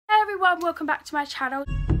everyone, welcome back to my channel.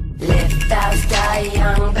 Live fast, die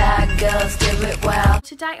young, bad girls do it well.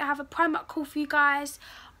 Today I have a Primark haul for you guys.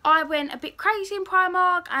 I went a bit crazy in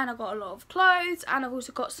Primark and I got a lot of clothes and I've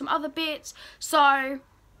also got some other bits. So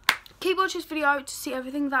keep watching this video to see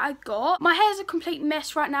everything that I got. My hair's a complete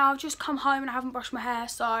mess right now. I've just come home and I haven't brushed my hair,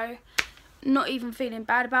 so not even feeling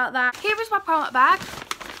bad about that. Here is my Primark bag.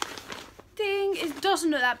 It doesn't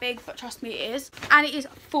look that big, but trust me it is, and it is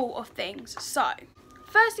full of things. So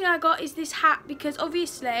first thing I got is this hat, because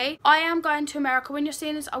obviously I am going to America. When you're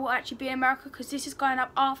seeing this, I will actually be in America because this is going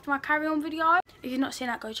up after my carry-on video. If you've not seen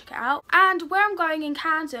that, go check it out. And where I'm going in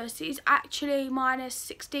Kansas, it is actually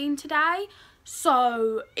 -16 today,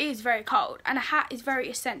 so it is very cold and a hat is very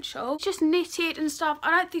essential. It's just knitted and stuff. I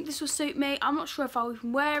don't think this will suit me. I'm not sure if I'll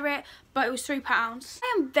even wear it, but it was £3.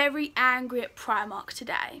 I am very angry at Primark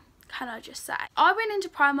today, can I just say. I went into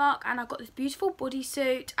Primark and I got this beautiful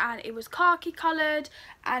bodysuit and it was khaki coloured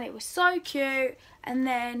and it was so cute, and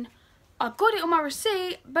then I got it on my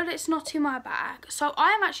receipt but it's not in my bag. So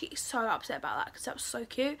I am actually so upset about that because that was so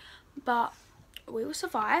cute, but we will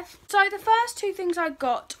survive. So the first two things I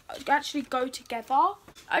got actually go together.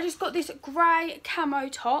 I just got this grey camo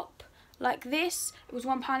top like this. It was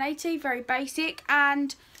 £1.80, very basic,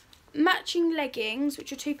 and matching leggings,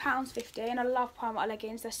 which are £2.50, and I love Primark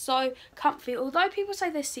leggings. They're so comfy, although people say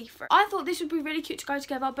they're see-through. I thought this would be really cute to go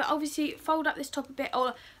together, but obviously fold up this top a bit,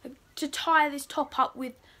 or to tie this top up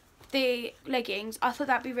with the leggings. I thought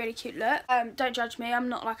that'd be a really cute look. Don't judge me, I'm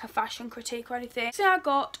not like a fashion critique or anything. So I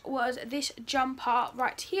got was this jumper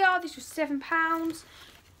right here. This was £7.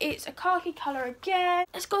 It's a khaki colour again.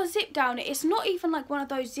 It's got a zip down it. It's not even like one of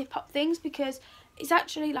those zip up things because it's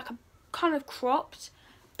actually like a kind of cropped,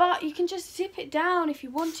 but you can just zip it down if you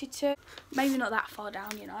wanted to. Maybe not that far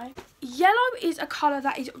down, you know. Yellow is a colour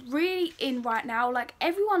that is really in right now. Like,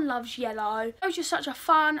 everyone loves yellow. It's just such a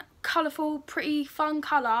fun, colourful, pretty, fun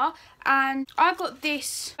colour. And I got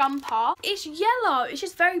this jumper. It's yellow. It's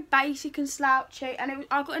just very basic and slouchy. And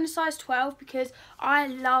I got in a size 12 because I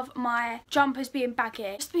love my jumpers being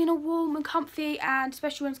baggy. Just being all warm and comfy, and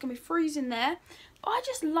especially when it's going to be freezing there. I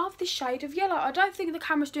just love this shade of yellow. I don't think the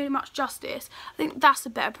camera's doing it much justice. I think that's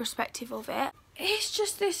a better perspective of it. It's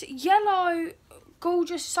just this yellow,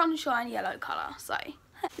 gorgeous sunshine yellow colour. So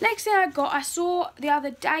next thing I saw the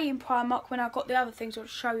other day in Primark when I got the other things I'll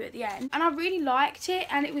show you at the end, and I really liked it,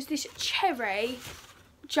 and it was this cherry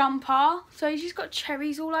jumper. So it's just got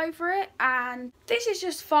cherries all over it, and this is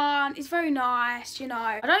just fun. It's very nice, you know.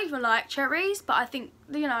 I don't even like cherries, but I think,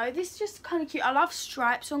 you know, this is just kind of cute. I love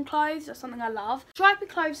stripes on clothes. That's something I love. Stripy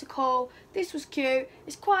clothes are cool. This was cute.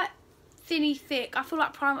 It's quite thinny thick. I feel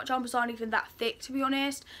like Primark jumpers aren't even that thick, to be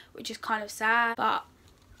honest, which is kind of sad, but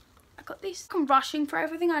I got this. I'm rushing for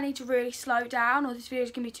everything. I need to really slow down, or this video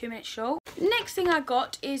is going to be 2 minutes short. Next thing I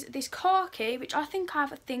got is this khaki, which I think I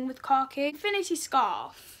have a thing with khaki. Infinity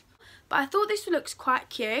scarf. But I thought this looks quite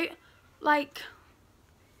cute. Like,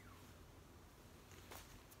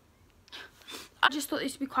 I just thought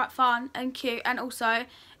this would be quite fun and cute, and also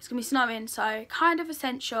it's going to be snowing, so kind of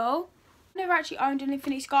essential. I've never actually owned an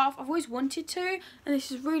infinity scarf. I've always wanted to, and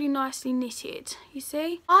this is really nicely knitted, you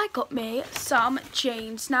see. I got me some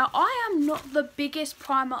jeans. Now, I am not the biggest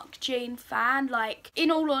Primark jean fan. Like,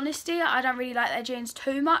 in all honesty, I don't really like their jeans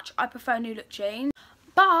too much. I prefer New Look jeans.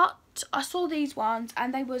 But I saw these ones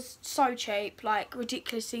and they was so cheap, like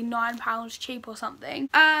ridiculously £9 cheap or something,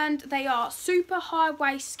 and they are super high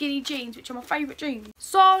waist skinny jeans, which are my favourite jeans.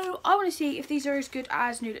 So I want to see if these are as good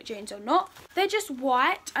as New Look jeans or not. They're just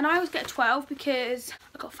white, and I always get a 12 because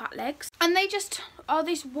I got fat legs, and they just are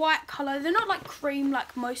this white colour. They're not like cream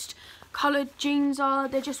like most coloured jeans are,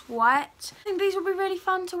 they're just white. I think these will be really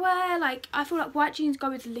fun to wear. Like, I feel like white jeans go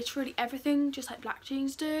with literally everything, just like black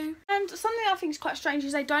jeans do. And something I think is quite strange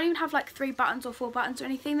is they don't even have like 3 buttons or 4 buttons or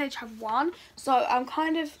anything, they just have 1. So I'm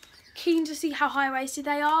kind of keen to see how high-waisted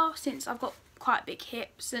they are, since I've got quite big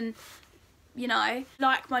hips and, you know,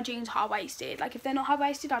 like my jeans high-waisted. Like, if they're not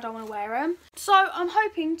high-waisted, I don't want to wear them. So I'm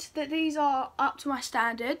hoping that these are up to my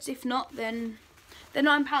standards. If not, then they're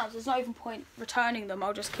 £9. There's no even point returning them.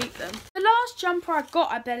 I'll just keep them. The last jumper I got,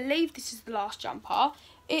 I believe this is the last jumper.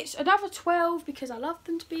 It's another 12 because I love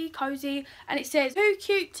them to be cozy, and it says too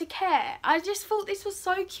cute to care. I just thought this was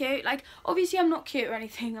so cute. Like, obviously I'm not cute or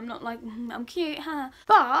anything. I'm not like, I'm cute, huh?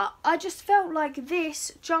 But I just felt like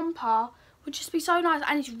this jumper would just be so nice,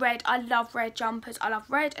 and it's red. I love red jumpers. I love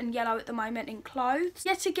red and yellow at the moment in clothes.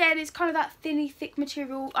 Yet again, it's kind of that thinny thick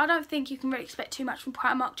material. I don't think you can really expect too much from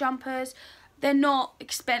Primark jumpers. They're not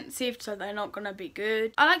expensive, so they're not going to be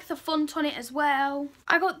good. I like the font on it as well.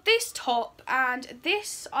 I got this top, and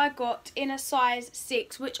this I got in a size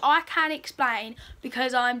 6, which I can explain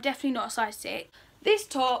because I'm definitely not a size 6. This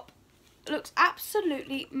top looks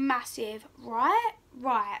absolutely massive, right?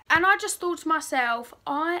 And I just thought to myself,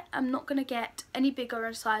 I am not going to get any bigger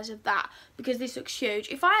in size of that because this looks huge.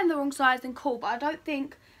 If I am the wrong size, then cool, but I don't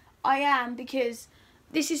think I am because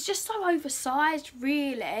this is just so oversized,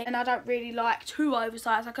 really. And I don't really like too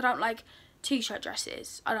oversized. Like, I don't like t-shirt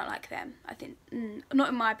dresses. I don't like them. I think, not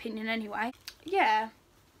in my opinion anyway. Yeah,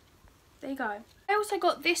 there you go. I also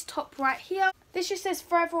got this top right here. This just says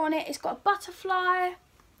Forever on it. It's got a butterfly.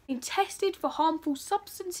 Been tested for harmful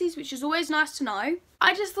substances, which is always nice to know.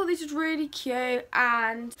 I just thought this was really cute,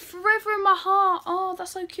 and Forever in my heart. Oh,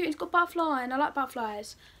 that's so cute. It's got a butterfly, and I like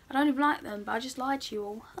butterflies. I don't even like them, but I just lied to you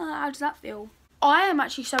all. How does that feel? I am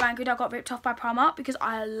actually so angry that I got ripped off by Primark because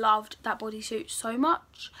I loved that bodysuit so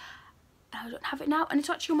much. And I don't have it now, and it's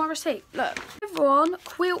actually on my receipt. Look, Forever on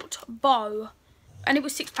quilt bow, and it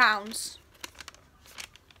was £6.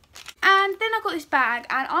 And then I got this bag,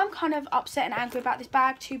 and I'm kind of upset and angry about this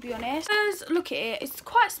bag, to be honest. Because look at it, it's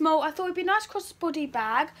quite small. I thought it'd be a nice crossbody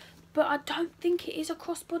bag, but I don't think it is a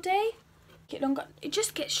crossbody. Get longer, it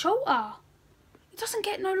just gets shorter. It doesn't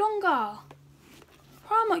get no longer.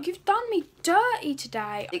 Primark, you've done me dirty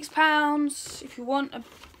today. £6. If you want a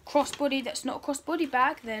crossbody that's not a crossbody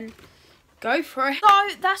bag, then go for it. So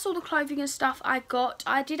that's all the clothing and stuff I got.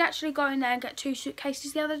 I did actually go in there and get 2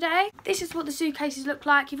 suitcases the other day. This is what the suitcases look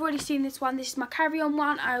like. You've already seen this one. This is my carry-on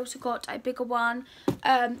one. I also got a bigger one.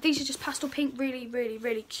 These are just pastel pink,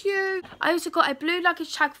 really cute. I also got a blue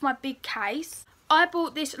luggage tag for my big case. I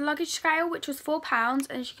bought this luggage scale, which was £4,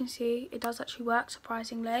 and as you can see, it does actually work,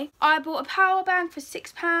 surprisingly. I bought a power bank for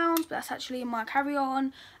 £6, but that's actually in my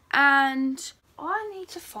carry-on. And I need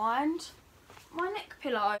to find my neck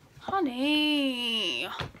pillow. Honey.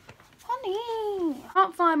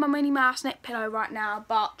 Can't find my Minnie Mouse neck pillow right now,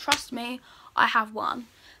 but trust me, I have one.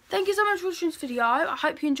 Thank you so much for watching this video. I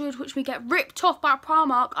hope you enjoyed watching me get ripped off by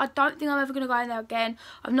Primark. I don't think I'm ever going to go in there again.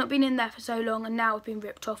 I've not been in there for so long, and now I've been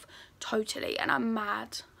ripped off totally, and I'm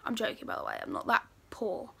mad. I'm joking, by the way. I'm not that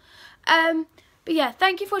poor. But yeah,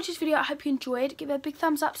 thank you for watching this video. I hope you enjoyed. Give it a big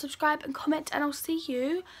thumbs up, subscribe, and comment, and I'll see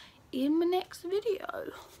you in my next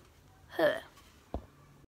video.